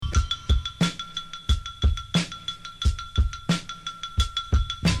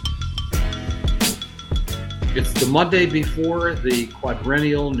It's the Monday before the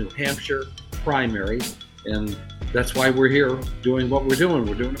quadrennial New Hampshire primary, and that's why we're here doing what we're doing.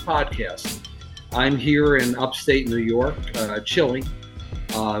 We're doing a podcast. I'm here in upstate New York, chilling.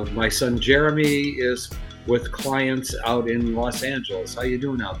 My son Jeremy is with clients out in Los Angeles. How you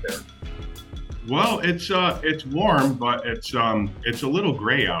doing out there? Well, it's warm, but it's a little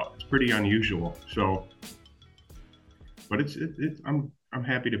gray out. It's pretty unusual. So, but I'm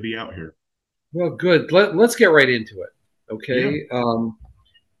happy to be out here. Well, good. Let's get right into it. Yeah.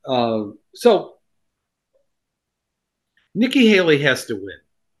 Okay. So Nikki Haley has to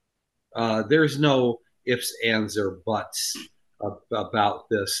win. There's no ifs, ands, or buts about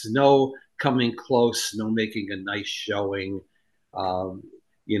this. No coming close. No making a nice showing. Um,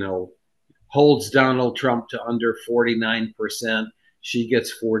 you know, holds Donald Trump to under 49%. She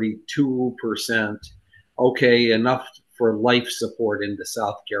gets 42%. Okay, enough for life support into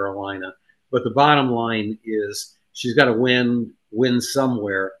South Carolina. But the bottom line is she's got to win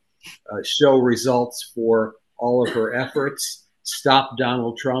somewhere, show results for all of her efforts, stop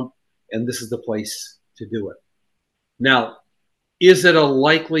Donald Trump, and this is the place to do it. Now, is it a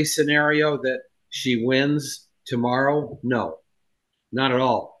likely scenario that she wins tomorrow? No, not at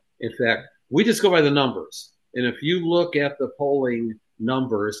all. In fact, we just go by the numbers. And if you look at the polling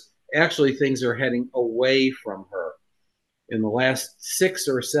numbers, actually things are heading away from her. In the last 6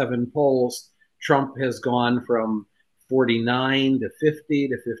 or 7 polls, Trump has gone from 49 to 50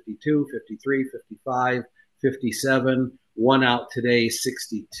 to 52, 53, 55, 57, one out today,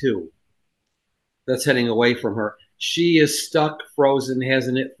 62. That's heading away from her. She is stuck, frozen,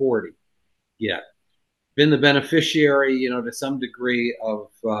 hasn't hit 40 yet. Been the beneficiary, to some degree of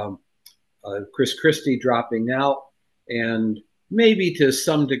Chris Christie dropping out, and maybe to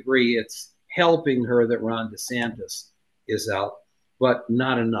some degree it's helping her that Ron DeSantis is out, but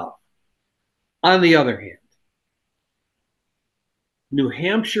not enough. On the other hand, New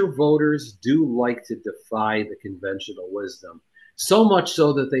Hampshire voters do like to defy the conventional wisdom, so much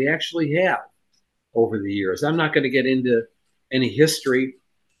so that they actually have over the years. I'm not going to get into any history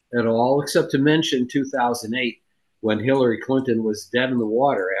at all, except to mention 2008, when Hillary Clinton was dead in the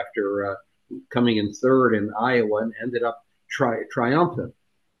water after coming in third in Iowa and ended up triumphant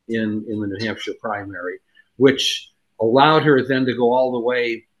in the New Hampshire primary, which allowed her then to go all the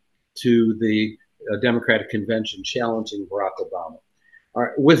way to the Democratic convention challenging Barack Obama. All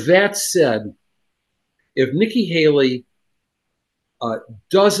right. With that said, if Nikki Haley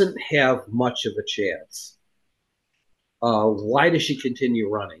doesn't have much of a chance, why does she continue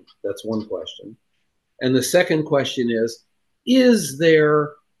running? That's one question. And the second question is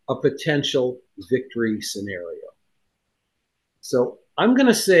there a potential victory scenario? So I'm going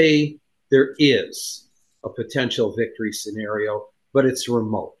to say there is a potential victory scenario, but it's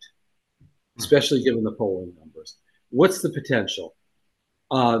remote, especially given the polling numbers. What's the potential?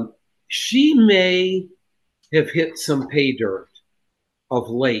 She may have hit some pay dirt of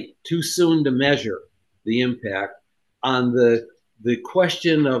late, too soon to measure the impact on the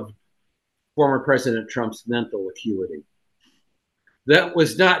question of former President Trump's mental acuity. That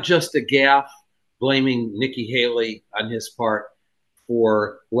was not just a gaffe blaming Nikki Haley on his part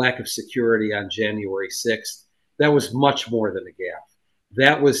for lack of security on January 6th. That was much more than a gaffe.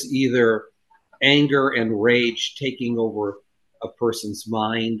 That was either anger and rage taking over a person's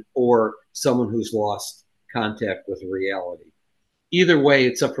mind or someone who's lost contact with reality. Either way,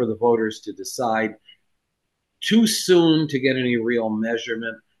 it's up for the voters to decide. Too soon to get any real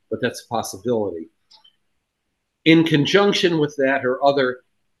measurement, but that's a possibility. In conjunction with that, her other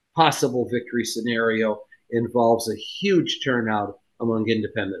possible victory scenario involves a huge turnout among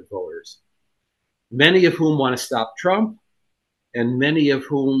independent voters, many of whom want to stop Trump, and many of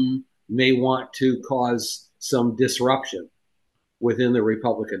whom may want to cause some disruption within the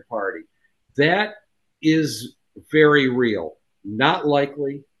Republican Party. That is very real. Not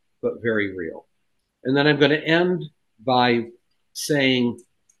likely, but very real. And then I'm going to end by saying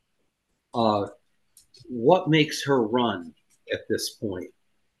what makes her run at this point.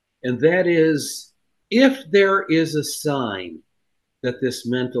 And that is, if there is a sign that this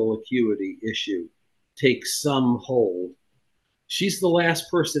mental acuity issue takes some hold, she's the last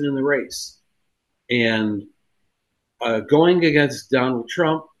person in the race. And going against Donald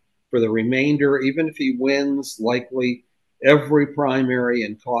Trump for the remainder, even if he wins likely every primary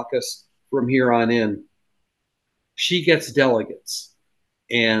and caucus from here on in, she gets delegates.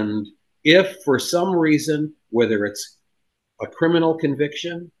 And if for some reason, whether it's a criminal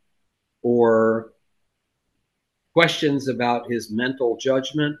conviction or questions about his mental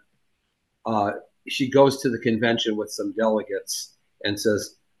judgment, she goes to the convention with some delegates and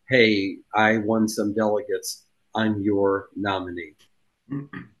says, hey, I won some delegates, I'm your nominee.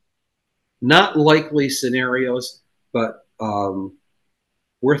 Not likely scenarios, but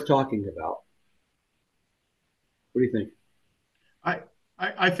worth talking about. What do you think? I,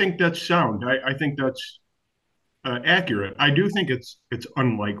 I think that's sound. I think that's accurate. I do think it's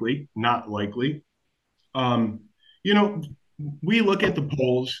unlikely, not likely. Um, you know, we look at the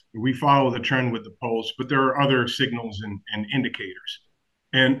polls, we follow the trend with the polls, but there are other signals and indicators.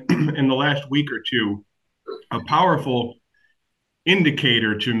 And in the last week or two, a powerful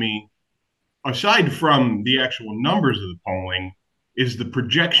indicator to me, aside from the actual numbers of the polling, is the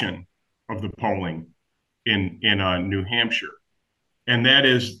projection of the polling in New Hampshire, and that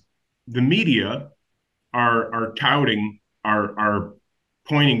is the media are touting are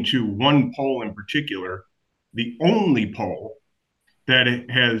pointing to one poll in particular, the only poll that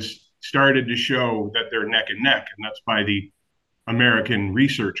it has started to show that they're neck and neck, and that's by the American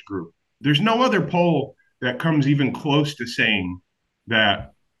Research Group. There's no other poll that comes even close to saying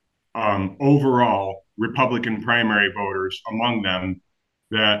that overall Republican primary voters, among them,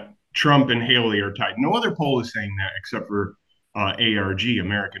 that Trump and Haley are tied. No other poll is saying that except for ARG,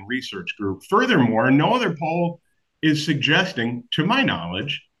 American Research Group. Furthermore, no other poll is suggesting, to my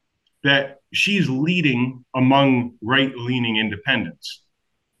knowledge, that she's leading among right leaning independents.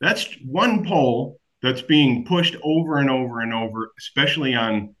 That's one poll that's being pushed over and over and over, especially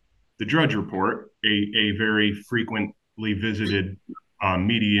on the Drudge Report, a very frequently visited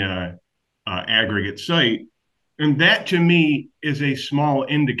media aggregate site. And that to me is a small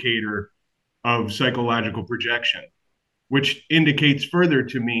indicator of psychological projection, which indicates further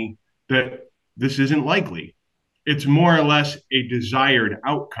to me that this isn't likely. It's more or less a desired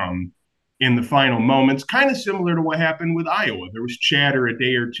outcome in the final moments, kind of similar to what happened with Iowa. There was chatter a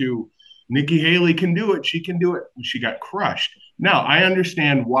day or two. Nikki Haley can do it. She can do it. And she got crushed. Now, I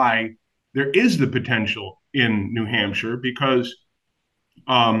understand why there is the potential in New Hampshire because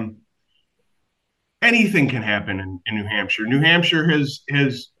um, anything can happen in New Hampshire. New Hampshire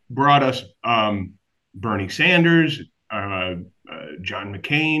has brought us Bernie Sanders, John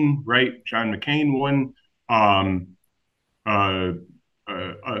McCain, right? John McCain won. Um, uh,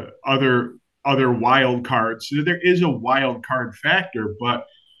 other wild cards. So there is a wild card factor, but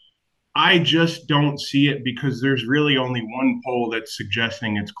I just don't see it because there's really only one poll that's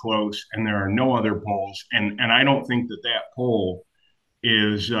suggesting it's close, and there are no other polls, and I don't think that that poll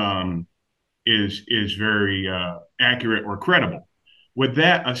is is very accurate or credible. With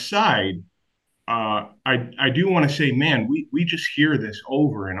that aside, I do want to say, man, we just hear this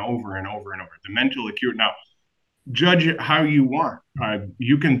over and over and over and over. The mental acuity. Now, judge it how you want.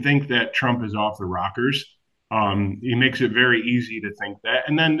 You can think that Trump is off the rockers. He makes it very easy to think that.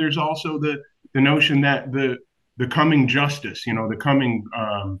 And then there's also the notion that the coming justice, the coming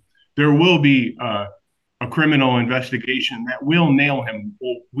there will be a criminal investigation that will nail him.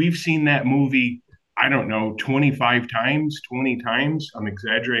 Well, we've seen that movie, I don't know, 25 times, 20 times. I'm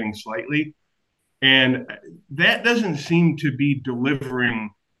exaggerating slightly. And that doesn't seem to be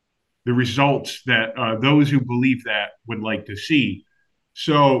delivering the results that those who believe that would like to see.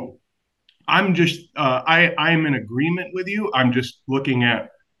 So I'm in agreement with you. I'm just looking at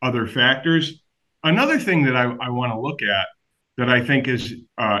other factors. Another thing that I want to look at that I think is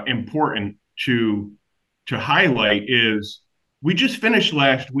important to highlight is we just finished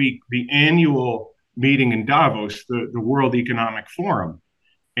last week the annual meeting in Davos, the World Economic Forum.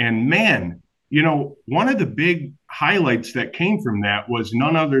 And man, one of the big highlights that came from that was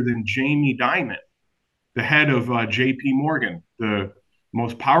none other than Jamie Dimon, the head of J.P. Morgan, the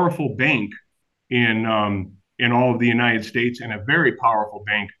most powerful bank in all of the United States and a very powerful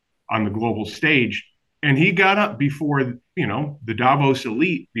bank on the global stage. And he got up before the Davos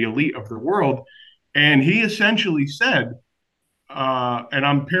elite, the elite of the world, and he essentially said, and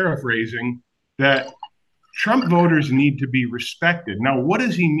I'm paraphrasing, that Trump voters need to be respected. Now, what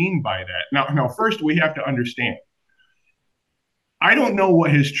does he mean by that? Now, first we have to understand. I don't know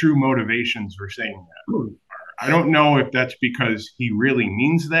what his true motivations for saying that. I don't know if that's because he really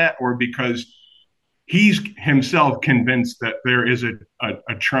means that or because he's himself convinced that there is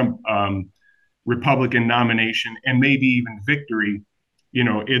a Trump Republican nomination and maybe even victory,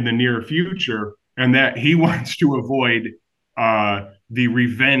 in the near future, and that he wants to avoid the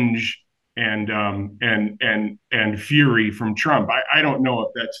revenge and fury from Trump. I don't know if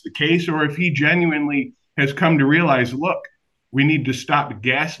that's the case or if he genuinely has come to realize, look, we need to stop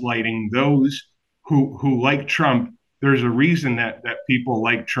gaslighting those who like Trump. There's a reason that people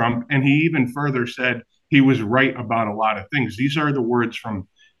like Trump, and he even further said he was right about a lot of things. These are the words from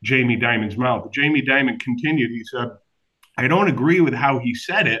Jamie Dimon's mouth. Jamie Dimon continued. He said, I don't agree with how he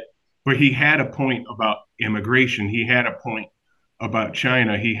said it, but he had a point about immigration. He had a point about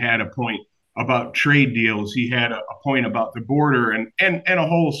China. He had a point about trade deals. He had a point about the border and a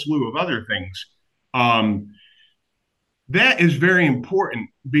whole slew of other things. Um, that is very important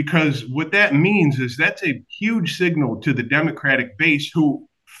because what that means is that's a huge signal to the Democratic base who,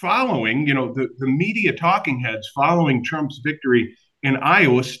 following, the media talking heads following Trump's victory in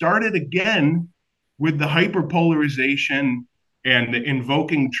Iowa, started again with the hyperpolarization and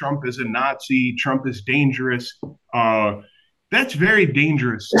invoking Trump as a Nazi, Trump is dangerous. That's very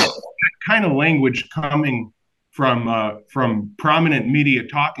dangerous stuff. That kind of language coming from prominent media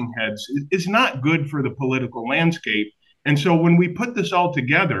talking heads is not good for the political landscape. And so when we put this all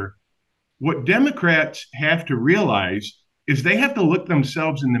together, what Democrats have to realize is they have to look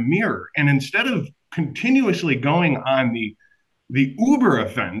themselves in the mirror. And instead of continuously going on the uber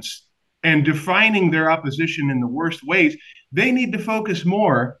offense and defining their opposition in the worst ways, they need to focus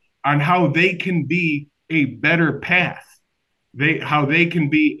more on how they can be a better path, how they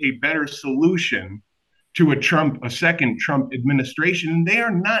can be a better solution to a second Trump administration. And they are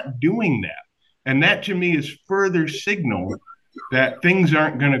not doing that. And that to me is further signal that things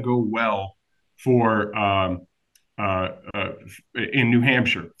aren't going to go well for in New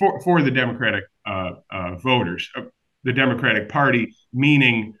Hampshire for the Democratic voters, the Democratic Party,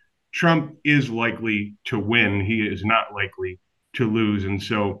 meaning Trump is likely to win. He is not likely to lose. And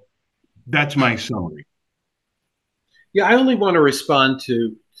so that's my summary. Yeah, I only want to respond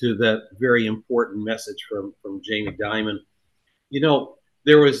to that very important message from Jamie Dimon. You know,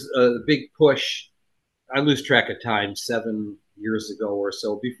 there was a big push. I lose track of time, 7 years ago or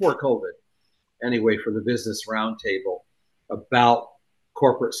so, before COVID, anyway, for the Business Roundtable about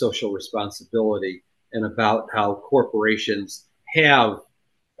corporate social responsibility and about how corporations have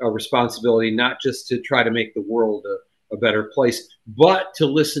a responsibility not just to try to make the world a better place, but to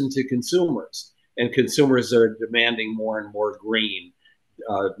listen to consumers. And consumers are demanding more and more green,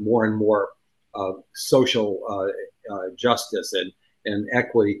 more and more social justice and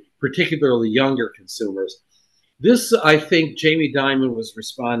equity, particularly younger consumers. This, I think, Jamie Dimon was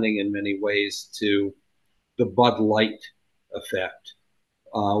responding in many ways to the Bud Light effect,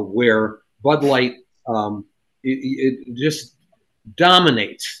 where Bud Light it just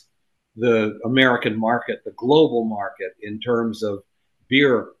dominates the American market, the global market in terms of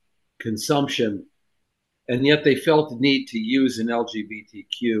beer consumption, and yet they felt the need to use an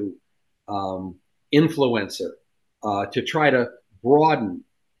LGBTQ influencer to try to broaden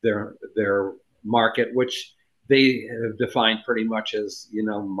their market, which they have defined pretty much as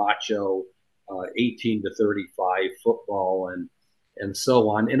macho, 18 to 35 football and so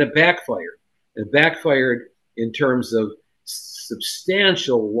on, and it backfired. It backfired in terms of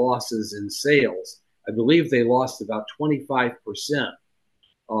substantial losses in sales. I believe they lost about 25%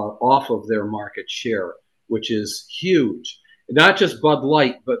 off of their market share, which is huge. Not just Bud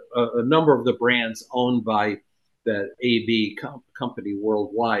Light, but a number of the brands owned by the AB company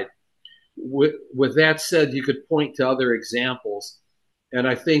worldwide. With that said, you could point to other examples. And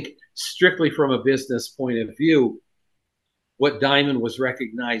I think strictly from a business point of view, what Dimon was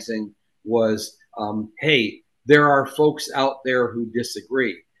recognizing was, hey, there are folks out there who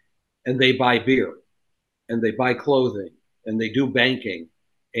disagree, and they buy beer, and they buy clothing, and they do banking,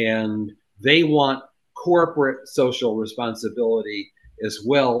 and they want corporate social responsibility as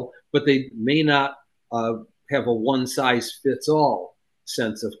well, but they may not have a one-size-fits-all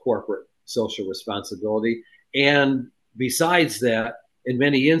sense of corporate social responsibility. And besides that, in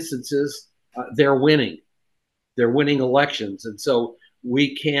many instances, they're winning. They're winning elections. And so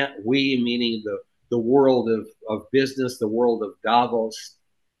we meaning the world of business, the world of Davos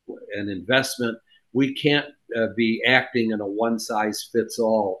and investment, we can't be acting in a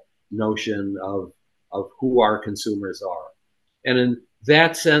one-size-fits-all notion of who our consumers are. And in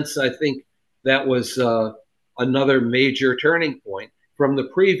that sense, I think that was another major turning point from the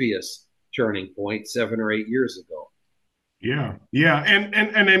previous turning point 7 or 8 years ago. Yeah, and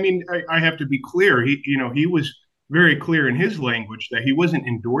I mean, I have to be clear. He was very clear in his language that he wasn't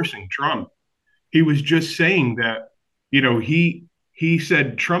endorsing Trump. He was just saying that, he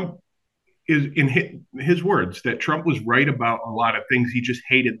said Trump is, in his words, that Trump was right about a lot of things. He just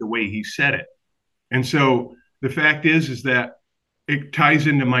hated the way he said it. And so the fact is that it ties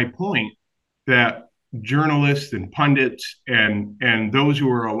into my point that journalists and pundits and those who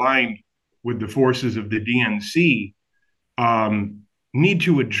are aligned with the forces of the DNC need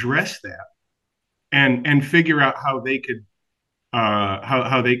to address that and figure out how they could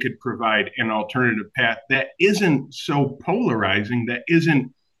how they could provide an alternative path that isn't so polarizing, that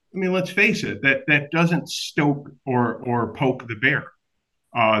isn't I mean, let's face it, that doesn't stoke or poke the bear,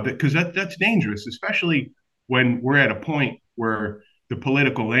 because that's dangerous, especially when we're at a point where the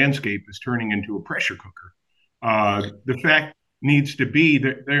political landscape is turning into a pressure cooker. The fact needs to be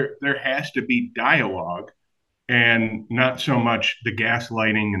that there has to be dialogue and not so much the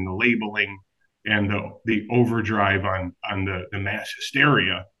gaslighting and the labeling and the overdrive on the mass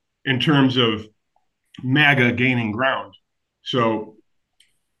hysteria in terms of MAGA gaining ground. So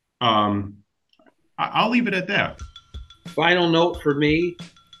um, I'll leave it at that. Final note for me,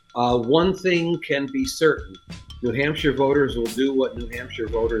 one thing can be certain. New Hampshire voters will do what New Hampshire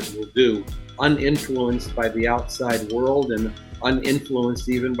voters will do, uninfluenced by the outside world and uninfluenced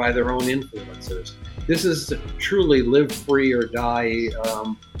even by their own influencers. This is truly live free or die,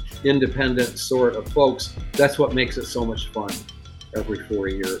 independent sort of folks. That's what makes it so much fun every 4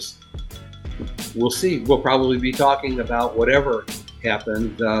 years. We'll see. We'll probably be talking about whatever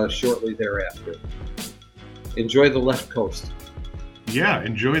happened shortly thereafter. Enjoy the left coast. Yeah,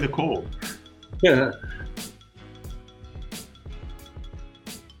 enjoy the cold.